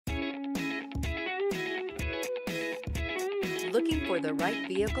Looking for the right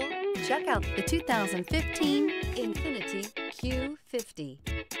vehicle? Check out the 2015 INFINITI Q50.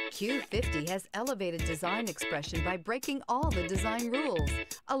 Q50 has elevated design expression by breaking all the design rules.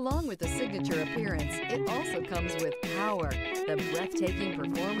 Along with a signature appearance, it also comes with power. The breathtaking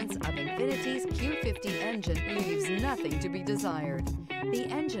performance of INFINITI's Q50 engine leaves nothing to be desired. The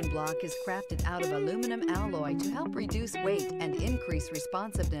engine block is crafted out of aluminum alloy to help reduce weight and increase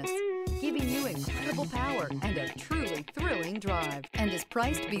responsiveness, giving you incredible power and a truly thrilling drive, and is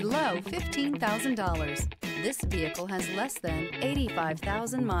priced below $15,000. This vehicle has less than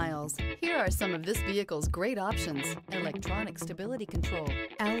 85,000 miles. Here are some of this vehicle's great options: electronic stability control,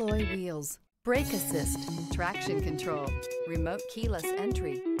 alloy wheels, brake assist, traction control, remote keyless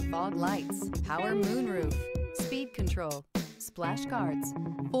entry, fog lights, power moonroof, speed control, splash guards,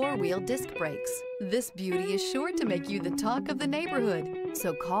 four-wheel disc brakes. This beauty is sure to make you the talk of the neighborhood.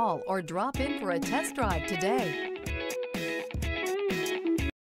 So call or drop in for a test drive today.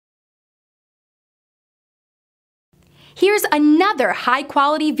 Here's another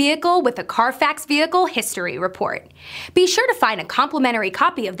high-quality vehicle with a Carfax Vehicle History Report. Be sure to find a complimentary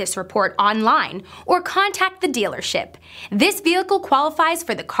copy of this report online or contact the dealership. This vehicle qualifies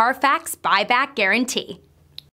for the Carfax Buyback Guarantee.